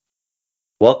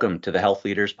Welcome to the Health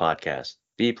Leaders Podcast,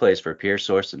 the place for peer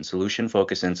sourced and solution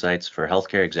focused insights for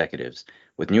healthcare executives,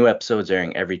 with new episodes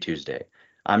airing every Tuesday.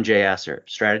 I'm Jay Asser,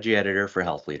 Strategy Editor for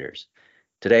Health Leaders.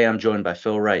 Today I'm joined by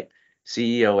Phil Wright,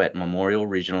 CEO at Memorial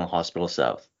Regional Hospital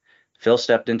South. Phil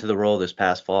stepped into the role this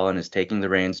past fall and is taking the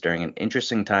reins during an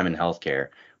interesting time in healthcare,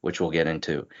 which we'll get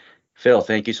into. Phil,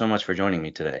 thank you so much for joining me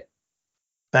today.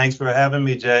 Thanks for having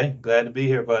me, Jay. Glad to be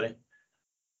here, buddy.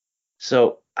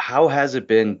 So, how has it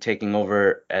been taking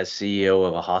over as CEO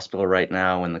of a hospital right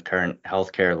now in the current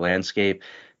healthcare landscape?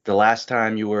 The last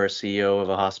time you were a CEO of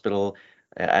a hospital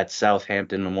at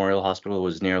Southampton Memorial Hospital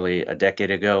was nearly a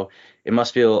decade ago. It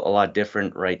must feel a lot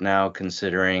different right now,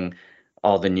 considering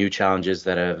all the new challenges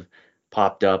that have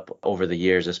popped up over the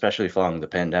years, especially following the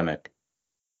pandemic.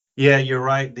 Yeah, you're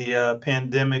right. The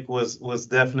pandemic was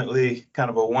definitely kind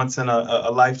of a once in a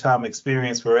lifetime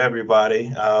experience for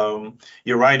everybody.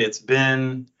 You're right. It's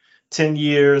been 10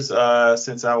 years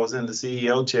since I was in the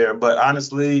CEO chair. But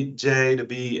honestly, Jay, to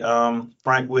be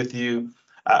frank with you,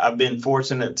 I've been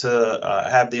fortunate to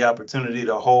have the opportunity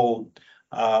to hold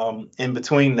in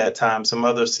between that time some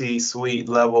other C-suite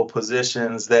level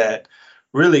positions that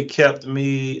really kept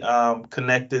me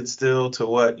connected still to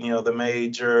what the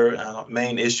major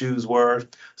main issues were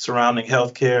surrounding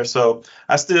healthcare. So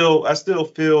I still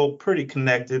feel pretty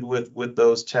connected with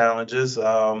those challenges.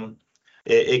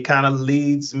 It kind of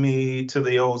leads me to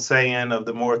the old saying of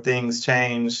the more things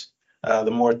change,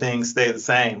 the more things stay the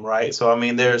same, right? So I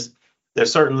mean, there's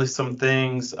certainly some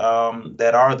things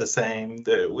that are the same.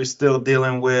 That we're still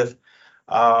dealing with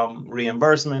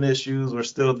reimbursement issues. We're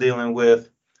still dealing with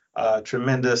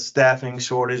tremendous staffing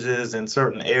shortages in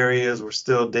certain areas. We're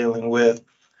still dealing with,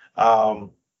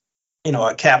 um,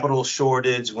 a capital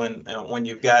shortage when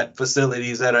you've got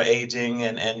facilities that are aging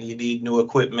and you need new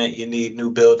equipment, you need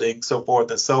new buildings, so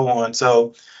forth and so on.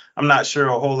 So I'm not sure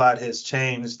a whole lot has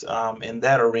changed in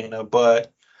that arena,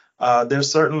 but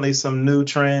there's certainly some new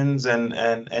trends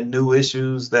and new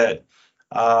issues that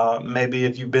maybe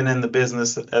if you've been in the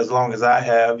business as long as I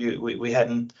have, we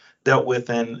hadn't dealt with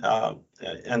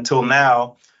until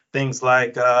now. Things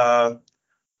like the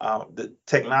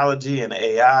technology and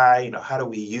AI. How do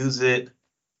we use it?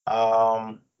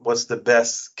 What's the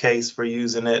best case for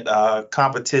using it?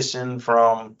 Competition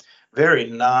from very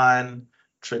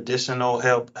non-traditional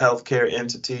healthcare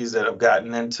entities that have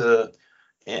gotten into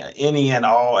any and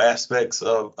all aspects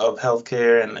of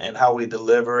healthcare and how we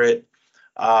deliver it.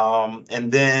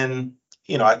 And then,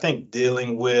 I think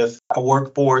dealing with a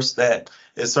workforce that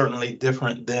is certainly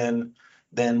different than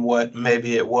what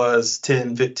maybe it was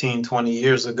 10, 15, 20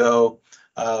 years ago.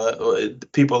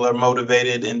 People are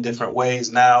motivated in different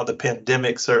ways now. The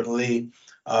pandemic certainly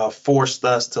forced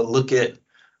us to look at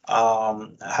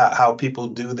how people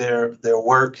do their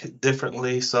work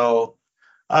differently. So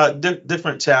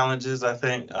different challenges, I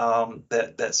think,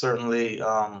 that certainly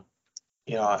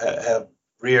have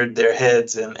reared their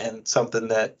heads and something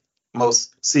that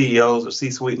most CEOs or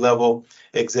C-suite level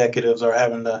executives are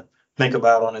having to think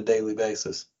about on a daily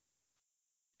basis.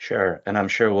 Sure, and I'm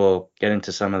sure we'll get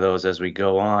into some of those as we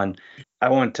go on. I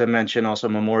want to mention also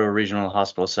Memorial Regional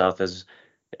Hospital South has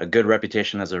a good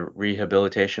reputation as a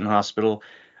rehabilitation hospital.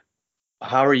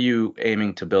 How are you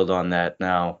aiming to build on that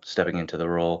now, stepping into the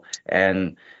role?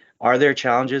 And are there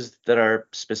challenges that are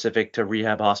specific to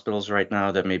rehab hospitals right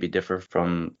now that maybe differ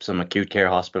from some acute care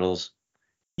hospitals?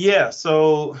 Yeah,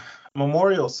 so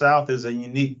Memorial South is a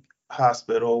unique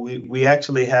hospital. We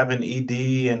actually have an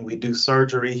ED and we do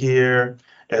surgery here,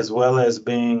 as well as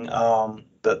being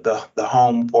the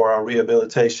home for our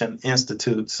rehabilitation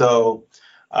institute. So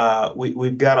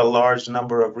we've got a large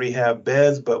number of rehab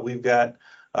beds, but we've got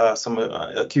some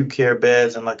acute care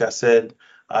beds, and like I said,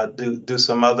 do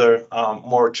some other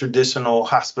more traditional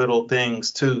hospital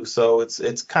things too. So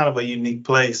it's kind of a unique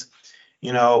place.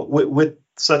 With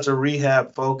such a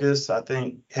rehab focus, I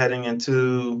think heading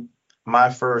into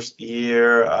my first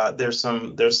year, there's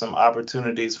some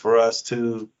opportunities for us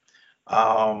to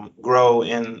grow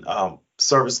in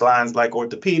service lines like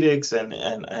orthopedics and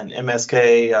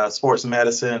MSK, sports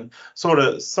medicine, sort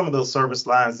of some of those service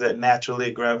lines that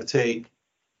naturally gravitate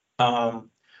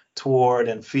um, toward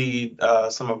and feed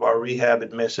some of our rehab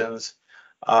admissions.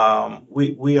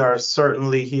 We are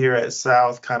certainly here at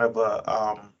South kind of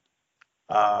a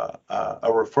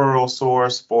referral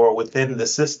source for within the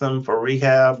system for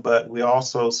rehab, but we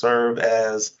also serve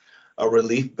as a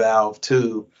relief valve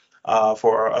too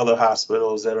for our other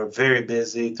hospitals that are very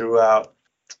busy throughout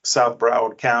South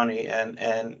Broward County,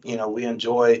 and we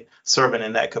enjoy serving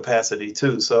in that capacity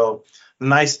too. So the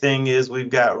nice thing is we've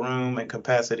got room and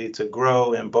capacity to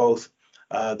grow in both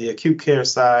the acute care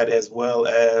side as well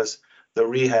as the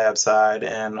rehab side.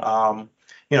 And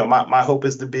my hope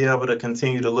is to be able to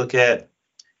continue to look at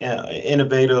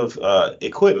innovative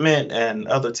equipment and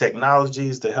other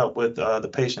technologies to help with the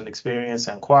patient experience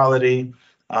and quality.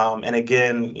 And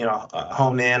again,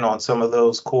 hone in on some of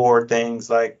those core things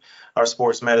like our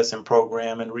sports medicine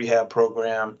program and rehab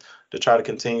program to try to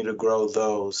continue to grow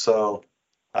those. So,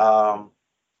 um,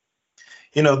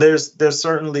 there's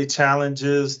certainly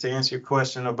challenges to answer your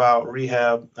question about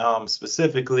rehab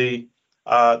specifically.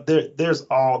 There's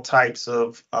all types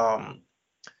of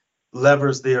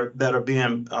levers there that are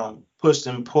being pushed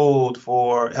and pulled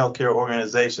for healthcare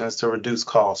organizations to reduce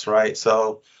costs, right?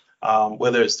 So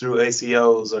whether it's through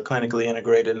ACOs or clinically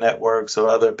integrated networks or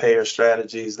other payer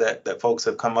strategies that folks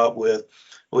have come up with,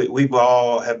 we've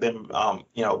all have been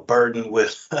burdened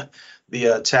with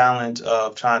the challenge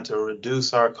of trying to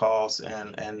reduce our costs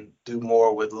and do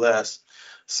more with less.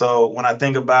 So when I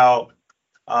think about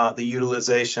the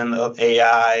utilization of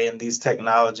AI and these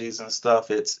technologies and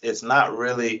stuff, it's not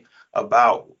really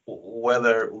about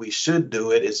whether we should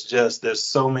do it. It's just there's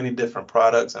so many different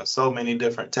products and so many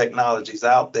different technologies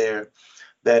out there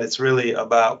that it's really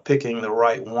about picking the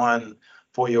right one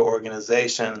for your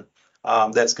organization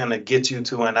that's going to get you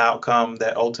to an outcome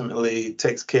that ultimately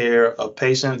takes care of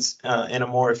patients in a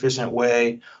more efficient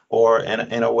way or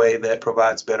in a way that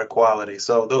provides better quality.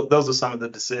 So those are some of the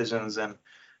decisions and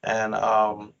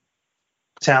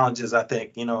challenges I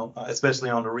think,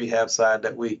 especially on the rehab side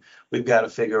that we've got to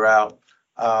figure out.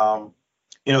 Um,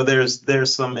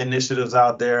 there's some initiatives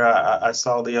out there. I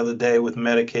saw the other day with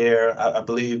Medicare, I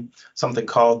believe something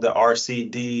called the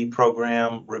RCD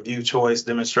program, Review Choice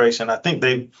Demonstration. I think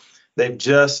they've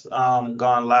just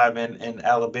gone live in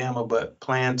Alabama, but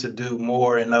plan to do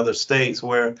more in other states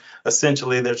where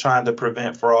essentially they're trying to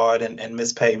prevent fraud and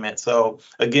mispayment. So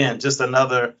again, just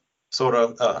another sort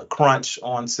of crunch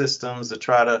on systems to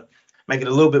try to make it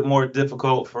a little bit more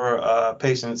difficult for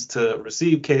patients to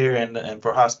receive care and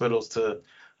for hospitals to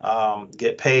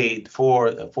get paid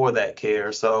for that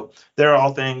care. So there are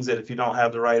all things that if you don't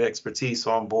have the right expertise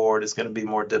on board, it's going to be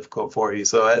more difficult for you.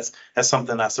 So that's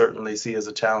something I certainly see as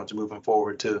a challenge moving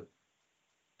forward too.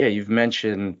 Yeah, you've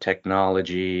mentioned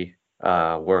technology,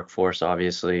 workforce,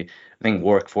 obviously. I think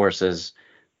workforce has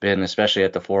been especially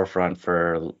at the forefront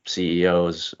for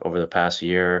CEOs over the past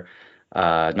year,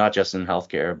 not just in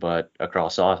healthcare, but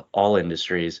across all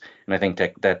industries. And I think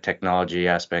that technology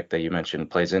aspect that you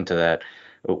mentioned plays into that.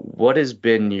 What has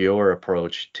been your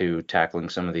approach to tackling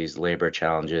some of these labor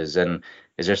challenges? And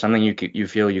is there something you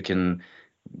feel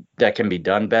that can be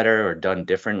done better or done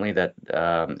differently that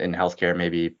in healthcare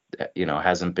maybe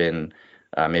hasn't been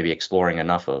maybe exploring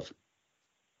enough of?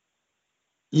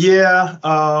 Yeah,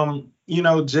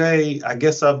 Jay, I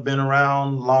guess I've been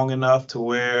around long enough to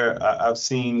where I've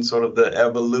seen sort of the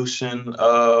evolution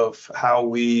of how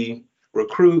we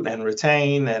recruit and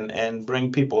retain and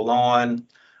bring people on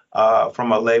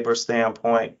from a labor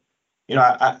standpoint.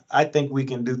 I think we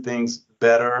can do things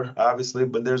better, obviously,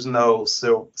 but there's no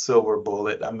silver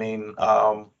bullet. I mean,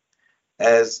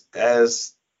 as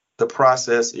the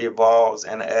process evolves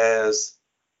and as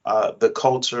the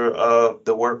culture of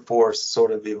the workforce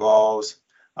sort of evolves,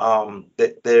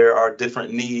 that there are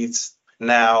different needs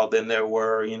now than there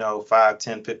were, 5,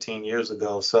 10, 15 years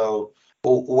ago. So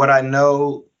what I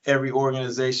know every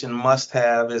organization must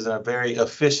have is a very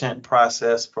efficient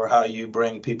process for how you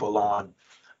bring people on.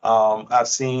 I've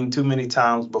seen too many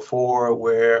times before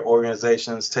where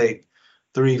organizations take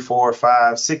 3, 4,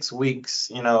 5, 6 weeks,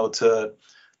 to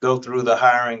go through the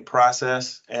hiring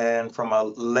process. And from a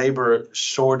labor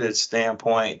shortage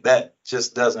standpoint, that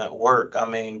just doesn't work. I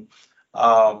mean,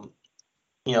 um,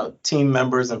 team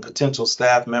members and potential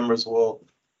staff members will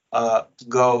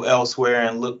go elsewhere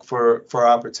and look for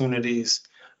opportunities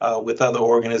with other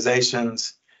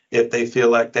organizations if they feel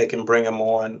like they can bring them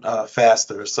on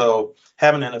faster. So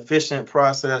having an efficient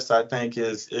process, I think,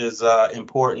 is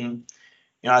important.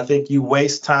 I think you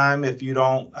waste time if you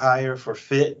don't hire for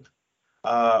fit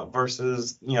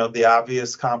versus the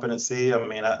obvious competency. I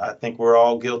mean, I think we're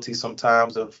all guilty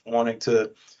sometimes of wanting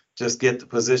to just get the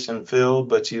position filled,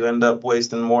 but you end up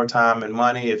wasting more time and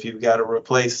money if you've got to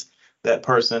replace that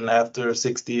person after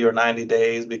 60 or 90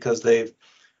 days because they've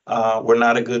were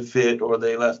not a good fit or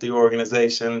they left the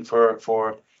organization for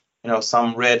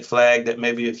some red flag that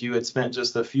maybe if you had spent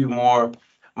just a few more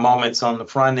moments on the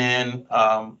front end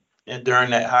and during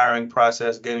that hiring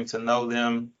process, getting to know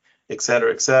them, et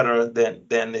cetera,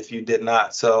 than if you did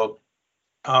not. So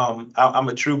I'm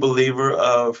a true believer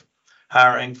of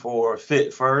hiring for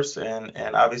fit first,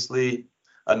 and obviously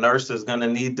a nurse is going to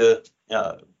need to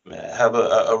have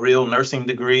a real nursing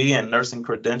degree and nursing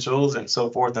credentials and so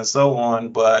forth and so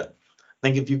on. But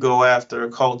think if you go after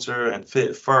culture and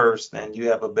fit first, then you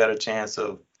have a better chance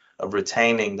of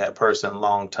retaining that person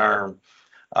long term.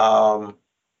 Um,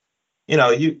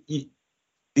 you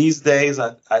these days,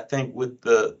 I think with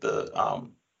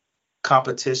the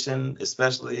competition,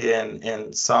 especially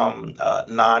in some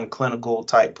non-clinical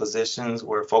type positions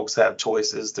where folks have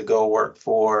choices to go work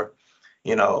for,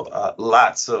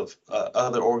 lots of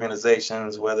other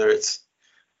organizations, whether it's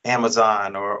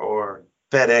Amazon or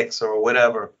FedEx or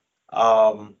whatever,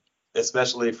 um,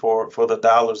 especially for the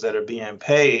dollars that are being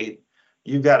paid,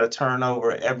 you got to turn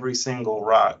over every single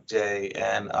rock, Jay,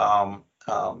 and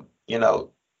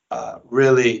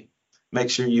really make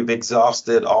sure you've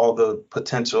exhausted all the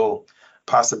potential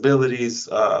possibilities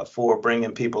for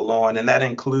bringing people on, and that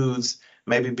includes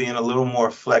maybe being a little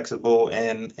more flexible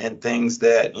in things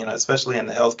that, especially in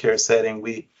the healthcare setting,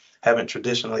 we haven't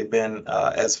traditionally been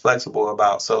as flexible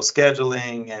about. So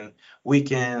scheduling and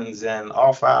weekends and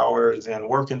off hours and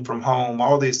working from home,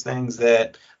 all these things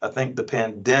that I think the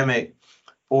pandemic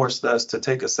forced us to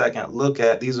take a second look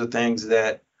at. These are things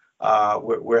that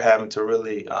we're having to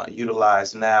really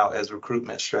utilize now as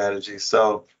recruitment strategies.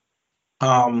 So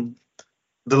um,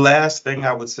 the last thing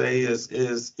I would say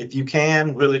is if you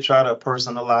can really try to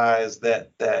personalize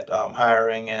that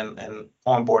hiring and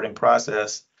onboarding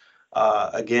process.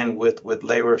 Again, with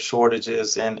labor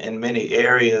shortages in many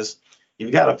areas,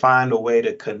 you've got to find a way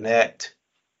to connect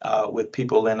with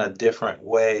people in a different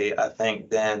way, I think,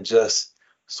 than just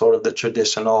sort of the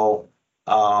traditional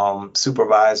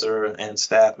supervisor and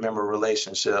staff member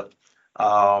relationship.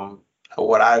 Um,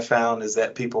 what I found is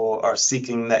that people are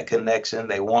seeking that connection.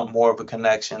 They want more of a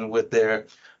connection with their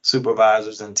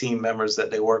supervisors and team members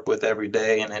that they work with every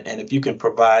day. And if you can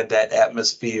provide that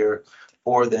atmosphere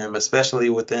for them, especially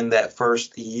within that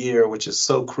first year, which is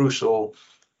so crucial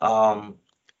um,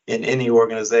 in any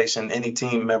organization, any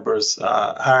team members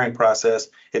hiring process.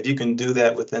 If you can do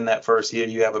that within that first year,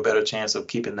 you have a better chance of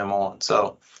keeping them on.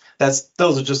 So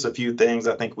those are just a few things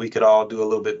I think we could all do a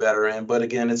little bit better in. But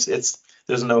again, it's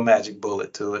there's no magic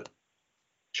bullet to it.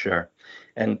 Sure.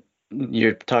 And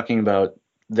you're talking about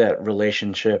that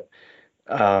relationship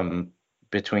um,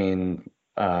 between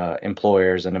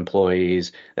employers and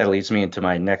employees. That leads me into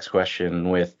my next question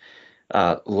with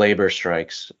labor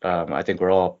strikes. I think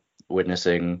we're all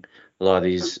witnessing a lot of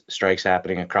these strikes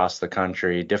happening across the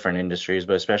country, different industries,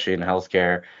 but especially in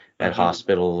healthcare, at Mhm.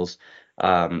 hospitals.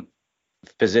 Um,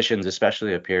 Physicians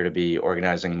especially appear to be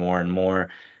organizing more and more.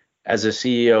 As a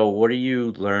CEO, what are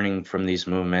you learning from these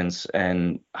movements,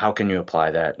 and how can you apply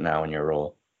that now in your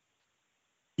role?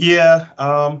 Yeah,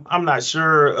 I'm not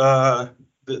sure.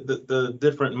 The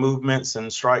different movements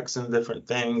and strikes and different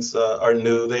things are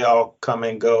new. They all come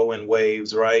and go in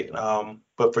waves, right?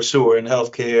 But for sure, in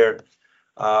healthcare,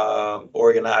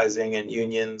 organizing and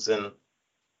unions, and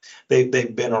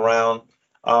they've been around.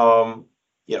 Um,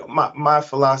 my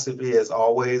philosophy has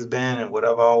always been, and what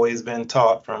I've always been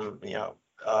taught from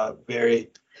very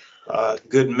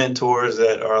good mentors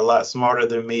that are a lot smarter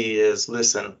than me is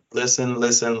listen, listen,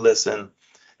 listen, listen,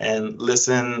 and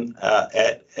listen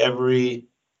at every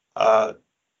uh,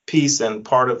 piece and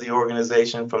part of the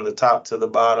organization from the top to the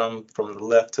bottom, from the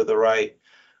left to the right.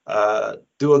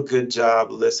 Do a good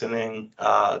job listening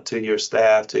to your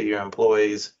staff, to your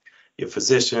employees, your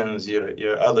physicians,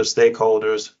 your other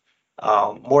stakeholders.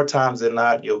 More times than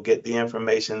not, you'll get the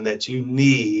information that you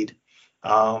need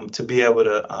to be able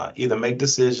to either make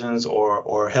decisions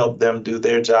or help them do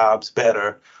their jobs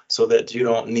better so that you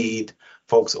don't need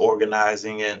folks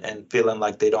organizing and feeling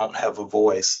like they don't have a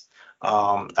voice.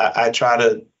 I try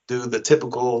to do the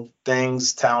typical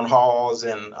things, town halls,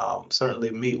 and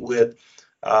certainly meet with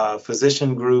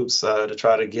physician groups to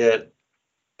try to get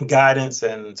guidance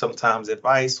and sometimes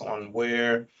advice on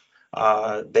where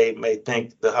they may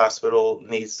think the hospital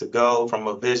needs to go from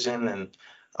a vision and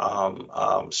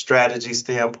strategy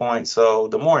standpoint. So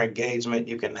the more engagement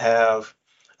you can have,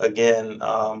 again,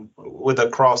 with a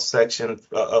cross section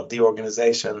of the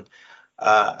organization,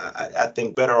 I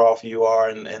think better off you are,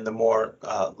 and the more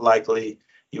likely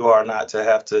you are not to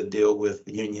have to deal with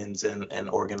unions and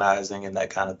organizing and that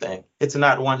kind of thing. It's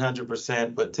not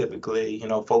 100%, but typically,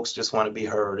 folks just want to be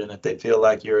heard. And if they feel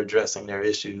like you're addressing their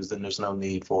issues, then there's no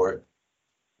need for it.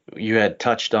 You had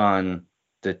touched on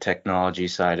the technology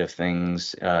side of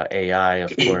things. AI,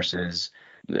 of course, is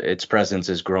its presence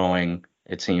is growing,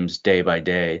 it seems, day by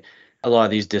day. A lot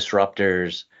of these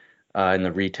disruptors in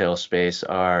the retail space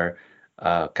are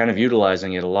kind of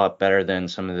utilizing it a lot better than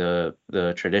some of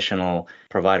the traditional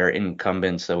provider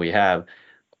incumbents that we have.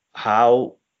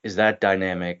 How is that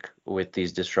dynamic with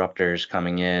these disruptors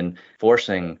coming in,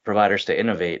 forcing providers to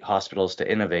innovate, hospitals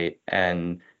to innovate,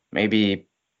 and maybe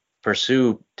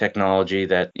pursue technology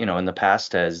that, in the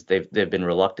past they've been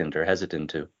reluctant or hesitant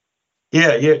to.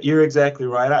 Yeah, you're exactly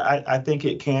right. I think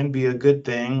it can be a good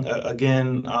thing.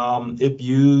 Again, if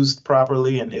used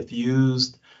properly and if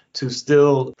used to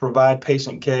still provide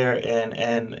patient care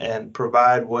and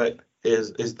provide what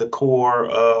is the core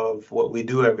of what we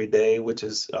do every day, which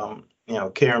is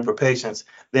caring for patients,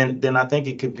 then I think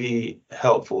it could be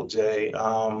helpful, Jay.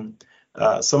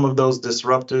 Some of those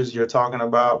disruptors you're talking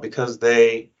about, because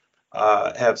they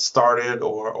have started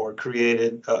or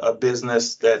created a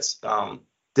business that's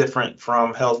different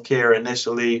from healthcare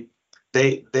initially.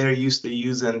 They're used to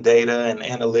using data and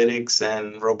analytics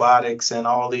and robotics and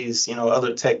all these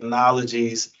other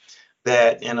technologies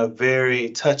that in a very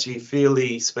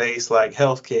touchy-feely space like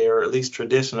healthcare, or at least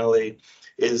traditionally,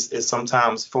 is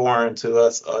sometimes foreign to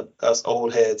us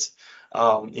old heads.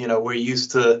 We're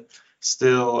used to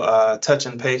still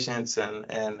touching patients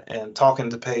and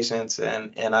talking to patients,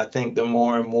 and I think the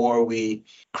more and more we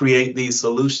create these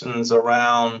solutions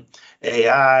around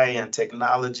AI and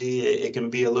technology, it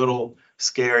can be a little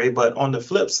scary. But on the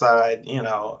flip side,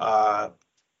 all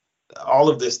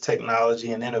of this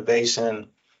technology and innovation,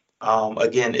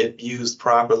 again, if used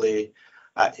properly,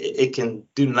 it can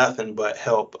do nothing but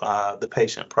help the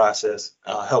patient process,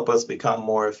 help us become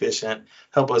more efficient,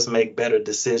 help us make better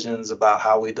decisions about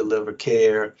how we deliver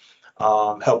care,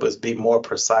 help us be more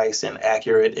precise and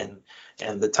accurate in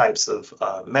the types of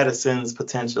medicines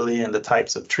potentially and the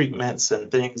types of treatments and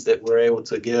things that we're able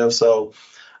to give. So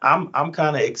I'm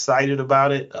kind of excited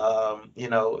about it.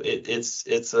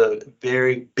 It's a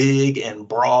very big and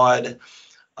broad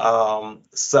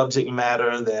subject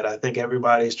matter that I think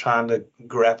everybody's trying to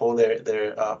grapple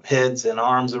their heads and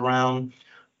arms around.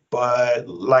 But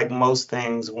like most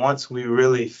things, once we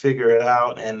really figure it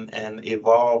out and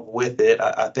evolve with it,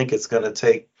 I think it's going to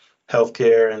take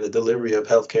healthcare and the delivery of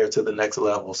healthcare to the next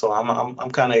level. So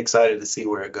I'm kind of excited to see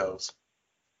where it goes.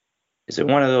 Is it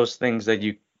one of those things that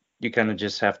you kind of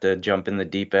just have to jump in the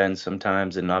deep end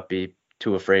sometimes and not be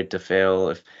too afraid to fail?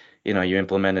 If, you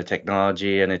implement a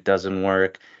technology and it doesn't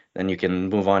work, then you can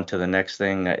move on to the next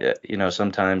thing.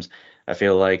 Sometimes I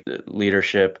feel like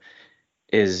leadership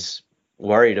is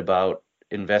worried about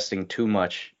investing too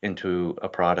much into a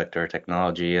product or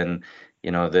technology, and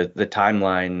the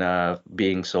timeline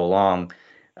being so long.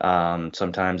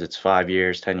 Sometimes it's 5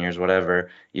 years, 10 years, whatever.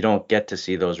 You don't get to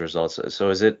see those results. So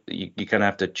is it you kind of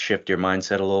have to shift your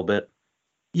mindset a little bit?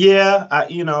 Yeah,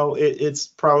 it's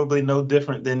probably no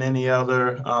different than any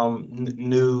other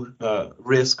new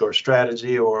risk or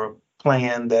strategy or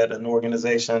plan that an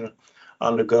organization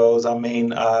undergoes. I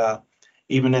mean,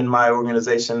 even in my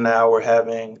organization now, we're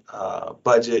having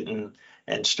budget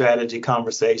and strategy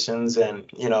conversations, and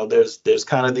there's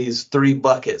kind of these three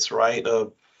buckets, right,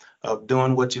 of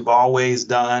doing what you've always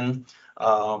done,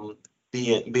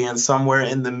 being somewhere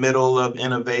in the middle of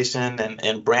innovation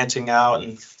and branching out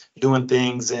and doing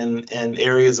things in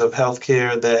areas of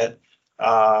healthcare that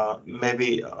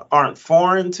maybe aren't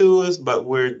foreign to us, but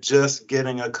we're just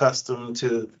getting accustomed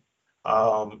to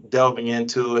delving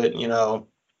into it,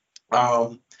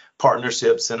 um,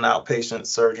 partnerships in outpatient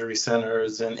surgery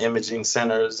centers and imaging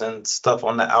centers and stuff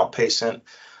on the outpatient,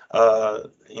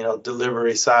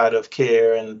 delivery side of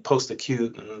care and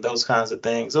post-acute and those kinds of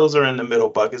things. Those are in the middle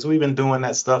buckets. We've been doing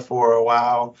that stuff for a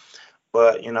while,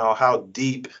 but how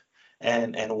deep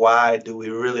and why do we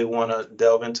really want to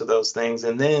delve into those things?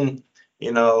 And then,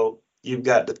 you've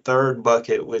got the third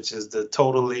bucket, which is the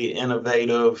totally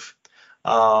innovative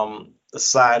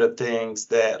side of things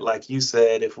that, like you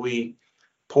said, if we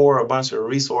pour a bunch of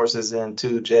resources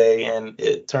into, Jay, and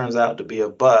it turns out to be a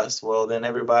bust, well, then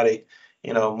everybody,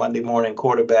 Monday morning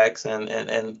quarterbacks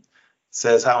and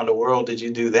says, how in the world did you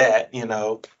do that? And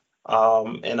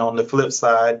on the flip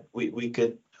side, we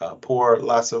could pour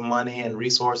lots of money and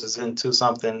resources into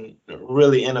something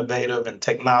really innovative and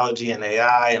technology and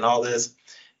AI and all this.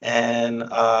 And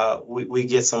we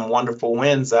get some wonderful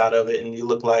wins out of it, and you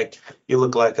look like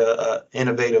a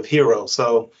innovative hero.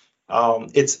 So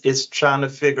it's trying to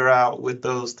figure out with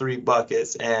those three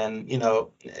buckets, and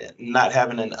not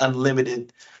having an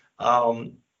unlimited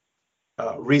um,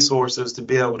 resources to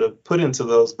be able to put into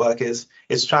those buckets.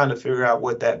 It's trying to figure out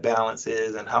what that balance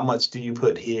is and how much do you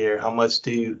put here, how much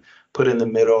do you put in the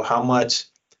middle, how much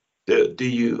do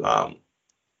you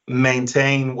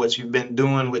maintain what you've been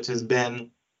doing, which has been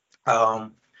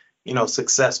um,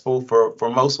 successful for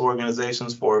most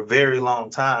organizations for a very long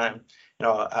time.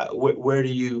 Where do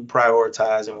you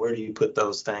prioritize and where do you put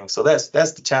those things? So that's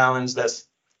the challenge. That's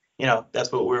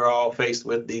what we're all faced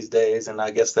with these days, and I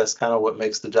guess that's kind of what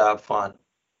makes the job fun.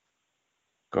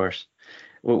 Of course.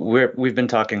 We've been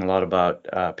talking a lot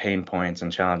about pain points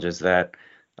and challenges that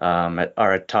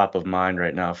are at top of mind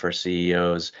right now for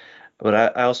CEOs. But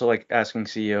I also like asking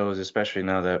CEOs, especially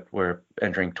now that we're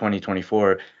entering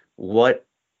 2024, what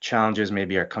challenges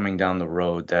maybe are coming down the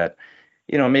road that,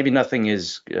 maybe nothing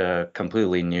is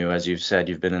completely new. As you've said,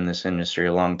 you've been in this industry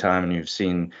a long time and you've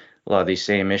seen a lot of these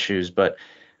same issues, but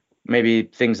maybe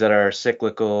things that are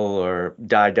cyclical or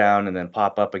die down and then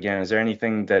pop up again. Is there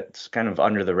anything that's kind of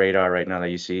under the radar right now that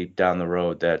you see down the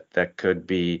road that could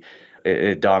be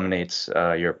it dominates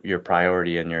your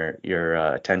priority and your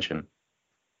attention?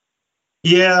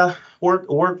 Yeah,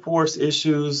 workforce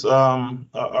issues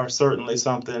are certainly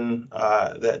something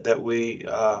that we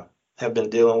have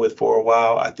been dealing with for a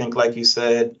while. I think, like you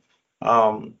said,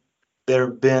 um, there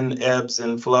have been ebbs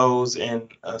and flows in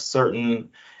certain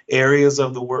areas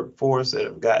of the workforce that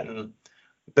have gotten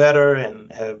better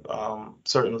and have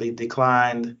certainly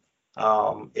declined.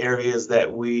 Areas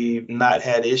that we've not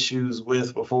had issues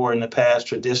with before in the past,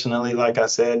 traditionally, like I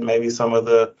said, maybe some of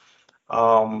the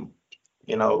um,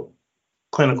 you know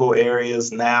clinical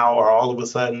areas now are all of a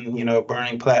sudden,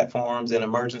 burning platforms and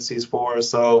emergencies for us.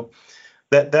 So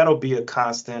that'll be a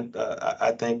constant.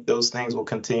 I think those things will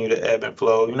continue to ebb and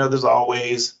flow. There's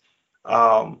always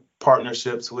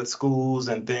partnerships with schools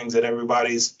and things that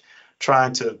everybody's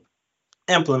trying to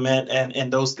implement,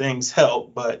 and those things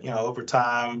help. But over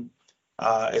time,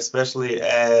 especially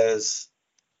as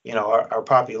our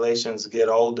populations get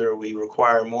older, we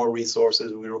require more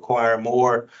resources, we require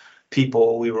more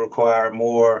people, we require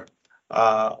more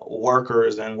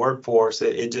workers and workforce.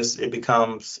 It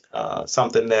becomes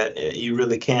something that you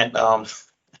really can't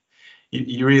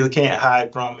you really can't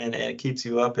hide from, and it keeps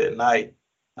you up at night.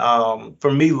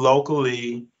 For me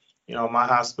locally, my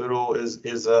hospital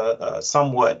is a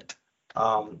somewhat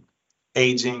um,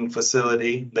 aging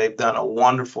facility. They've done a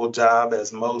wonderful job,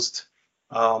 as most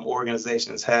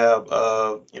organizations have,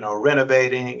 of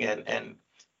renovating and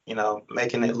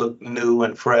making it look new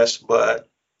and fresh. But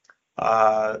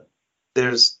uh,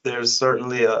 there's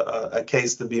certainly a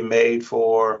case to be made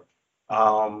for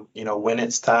when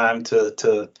it's time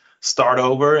to start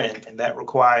over, and that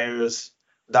requires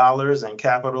dollars and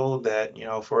capital that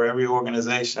for every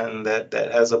organization that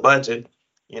has a budget,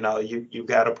 you've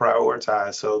got to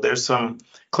prioritize. So there's some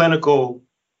clinical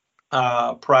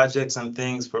projects and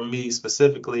things for me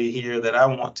specifically here that I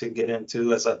want to get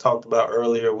into, as I talked about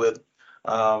earlier, with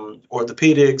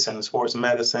orthopedics and sports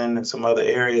medicine and some other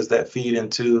areas that feed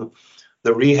into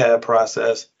the rehab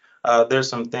process. There's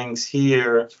some things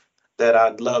here that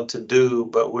I'd love to do,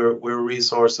 but we're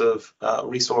resource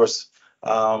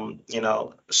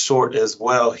short as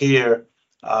well here,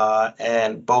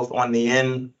 and both on the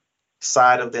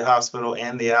inside of the hospital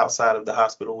and the outside of the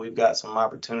hospital, we've got some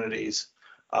opportunities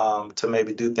to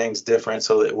maybe do things different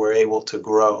so that we're able to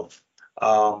grow.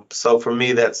 So for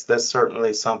me, that's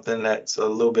certainly something that's a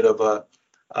little bit of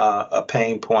a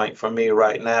pain point for me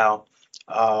right now.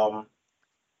 Um,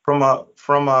 from a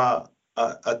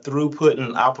throughput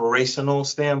and operational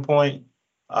standpoint,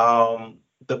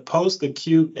 the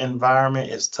post-acute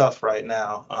environment is tough right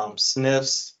now.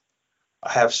 SNFs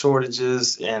have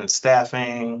shortages in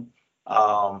staffing.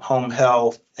 Home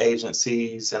health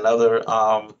agencies and other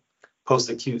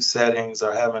post-acute settings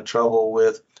are having trouble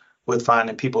with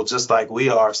finding people just like we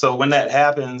are. So when that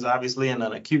happens, obviously in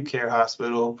an acute care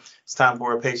hospital, it's time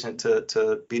for a patient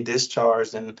to be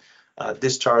discharged and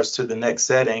discharged to the next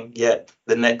setting. Yet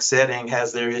the next setting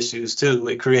has their issues too.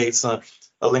 It creates a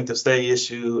length of stay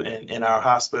issue in our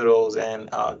hospitals, and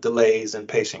delays in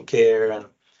patient care and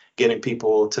getting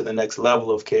people to the next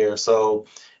level of care. So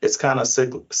it's kind of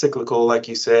cyclical, like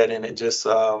you said, and it just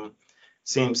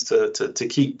seems to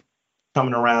keep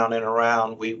coming around and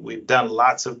around. We've done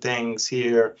lots of things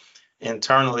here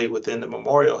internally within the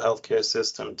Memorial Healthcare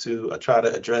system to try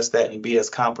to address that and be as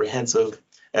comprehensive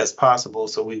as possible.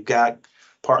 So we've got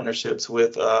partnerships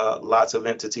with lots of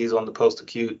entities on the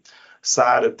post-acute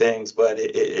side of things, but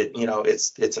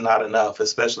it's not enough,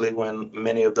 especially when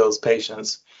many of those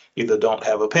patients either don't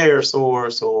have a payer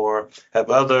source or have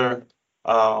other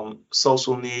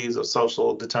social needs or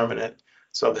social determinants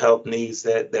of health needs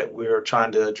that we're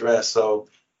trying to address. So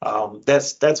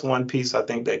that's one piece I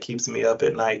think that keeps me up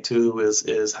at night too,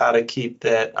 is how to keep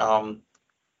that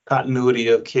continuity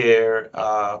of care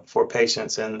for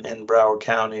patients in Broward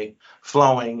County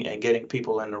flowing and getting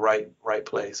people in the right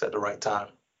place at the right time.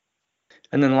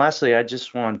 And then lastly, I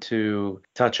just want to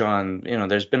touch on,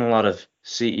 there's been a lot of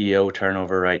CEO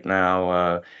turnover right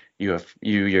now. You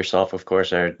yourself, of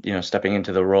course, are, stepping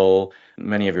into the role.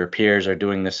 Many of your peers are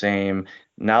doing the same.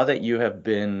 Now that you have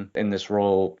been in this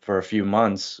role for a few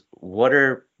months, what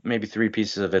are maybe three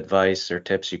pieces of advice or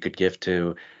tips you could give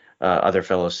to other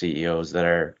fellow CEOs that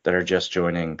are just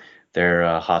joining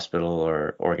their hospital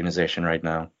or organization right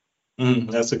now?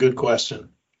 That's a good question.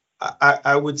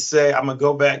 I would say I'm gonna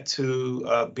go back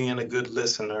to being a good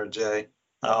listener, Jay.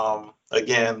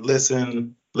 Again,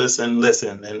 listen, listen,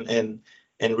 listen. And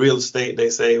in real estate, they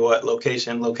say what?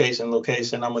 Location, location,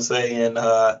 location. I'm gonna say in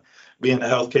being a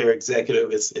healthcare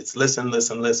executive, it's listen,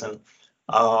 listen, listen.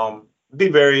 Be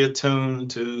very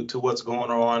attuned to what's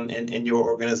going on in your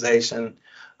organization.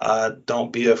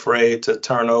 Don't be afraid to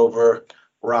turn over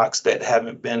rocks that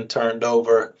haven't been turned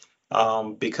over,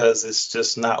 because it's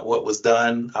just not what was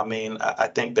done. I mean, I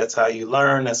think that's how you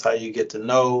learn. That's how you get to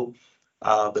know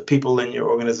the people in your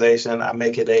organization. I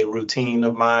make it a routine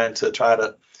of mine to try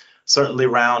to certainly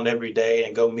round every day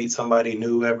and go meet somebody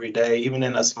new every day. Even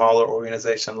in a smaller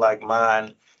organization like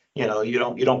mine, you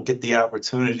don't get the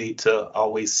opportunity to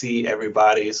always see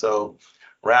everybody. So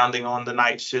rounding on the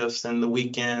night shifts and the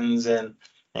weekends, and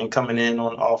coming in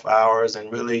on off hours,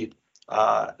 and really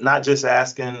not just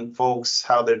asking folks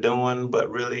how they're doing,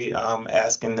 but really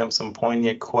asking them some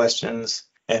poignant questions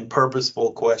and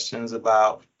purposeful questions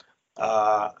about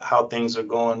how things are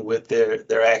going with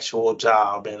their actual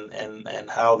job, and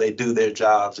how they do their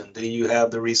jobs, and do you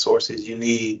have the resources you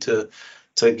need to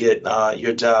get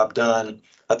your job done.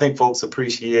 I think folks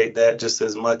appreciate that just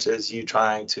as much as you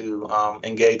trying to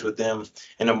engage with them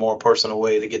in a more personal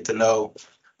way to get to know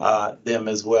them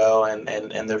as well,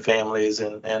 and their families,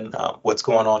 and what's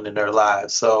going on in their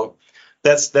lives. So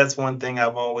that's one thing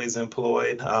I've always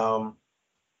employed.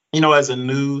 As a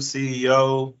new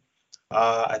CEO,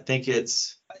 I think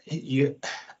it's you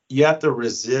have to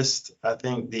resist, I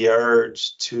think, the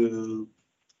urge to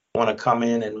want to come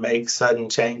in and make sudden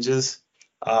changes.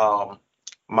 Um,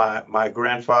 my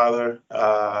grandfather,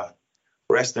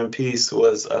 rest in peace,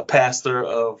 was a pastor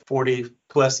of 40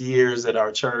 plus years at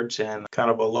our church, and kind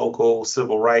of a local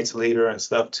civil rights leader and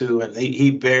stuff too. And he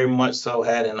very much so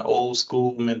had an old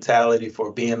school mentality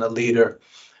for being a leader.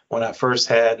 When I first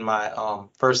had my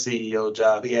first CEO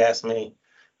job, he asked me,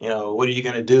 what are you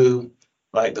going to do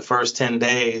like the first 10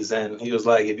 days? And he was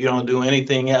like, if you don't do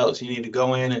anything else, you need to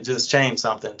go in and just change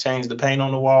something, change the paint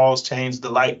on the walls, change the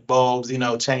light bulbs,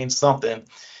 change something.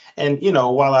 And,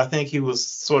 while I think he was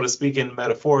sort of speaking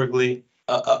metaphorically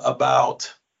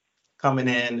about coming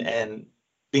in and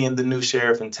being the new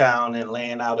sheriff in town and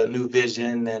laying out a new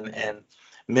vision and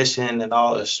mission and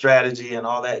all the strategy and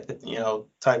all that,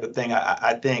 type of thing,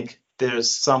 I think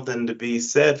there's something to be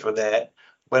said for that.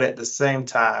 But at the same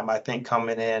time, I think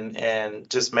coming in and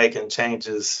just making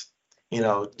changes,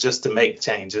 just to make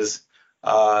changes,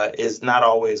 is not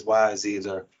always wise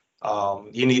either.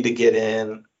 You need to get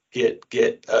in, get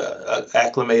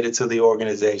acclimated to the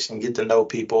organization, get to know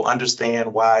people,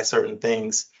 understand why certain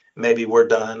things maybe were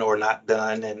done or not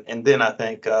done, and then I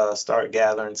think start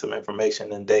gathering some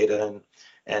information and data,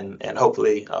 and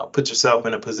hopefully put yourself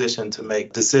in a position to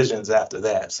make decisions after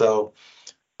that. So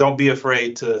don't be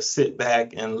afraid to sit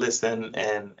back and listen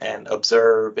and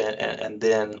observe, and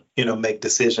then make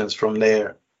decisions from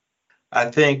there. I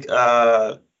think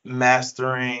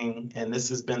mastering, and this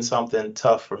has been something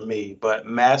tough for me, but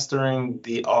mastering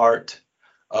the art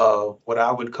of what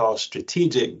I would call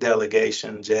strategic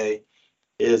delegation, Jay,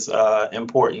 is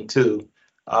important too.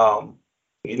 Um,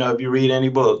 if you read any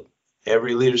book,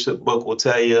 every leadership book will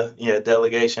tell you, yeah,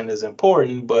 delegation is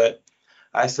important, but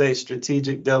I say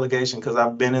strategic delegation because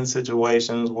I've been in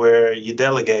situations where you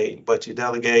delegate, but you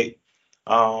delegate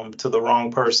to the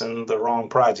wrong person, the wrong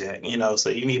project, so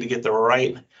you need to get the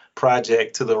right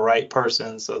project to the right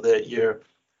person so that you're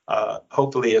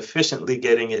hopefully efficiently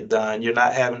getting it done. You're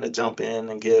not having to jump in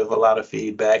and give a lot of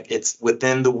feedback. It's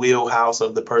within the wheelhouse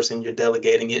of the person you're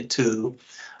delegating it to,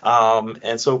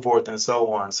 and so forth and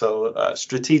so on. So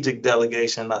strategic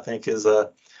delegation, I think, is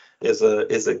a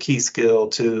key skill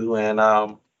too, and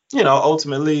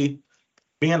ultimately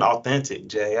being authentic,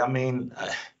 Jay. I mean,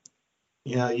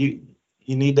 you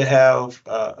need to have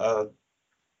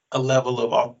a level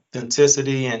of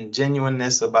authenticity and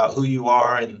genuineness about who you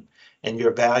are, and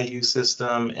your value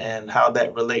system, and how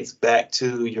that relates back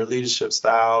to your leadership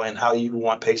style and how you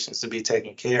want patients to be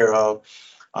taken care of.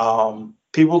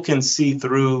 People can see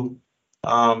through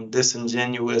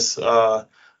disingenuous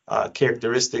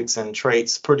characteristics and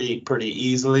traits pretty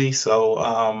easily. So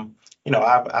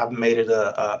I've made it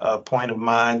a point of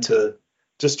mine to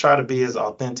just try to be as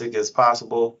authentic as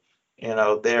possible.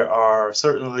 There are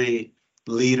certainly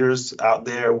leaders out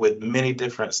there with many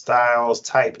different styles,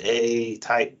 type A,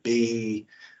 type B,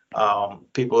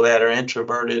 people that are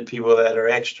introverted, people that are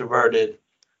extroverted,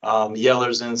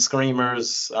 yellers and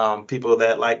screamers, people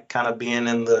that like kind of being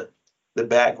in the the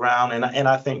background, and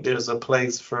I think there's a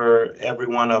place for every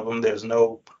one of them. There's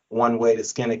no one way to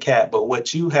skin a cat, but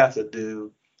what you have to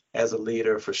do as a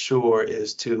leader for sure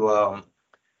is to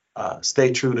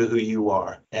stay true to who you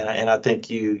are, and I think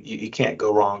you can't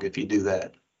go wrong if you do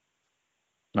that.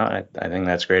 No, I think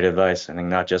that's great advice. I think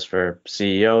not just for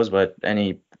CEOs, but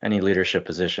any leadership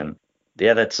position.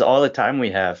 Yeah, that's all the time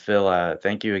we have, Phil.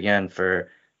 Thank you again for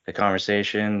the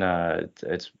conversation.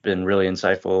 It's been really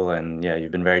insightful, and yeah,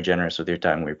 you've been very generous with your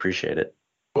time. We appreciate it.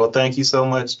 Well, thank you so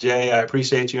much, Jay. I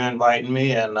appreciate you inviting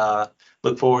me, and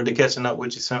look forward to catching up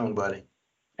with you soon, buddy.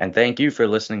 And thank you for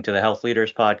listening to the Health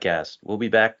Leaders podcast. We'll be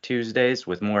back Tuesdays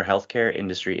with more healthcare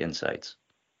industry insights.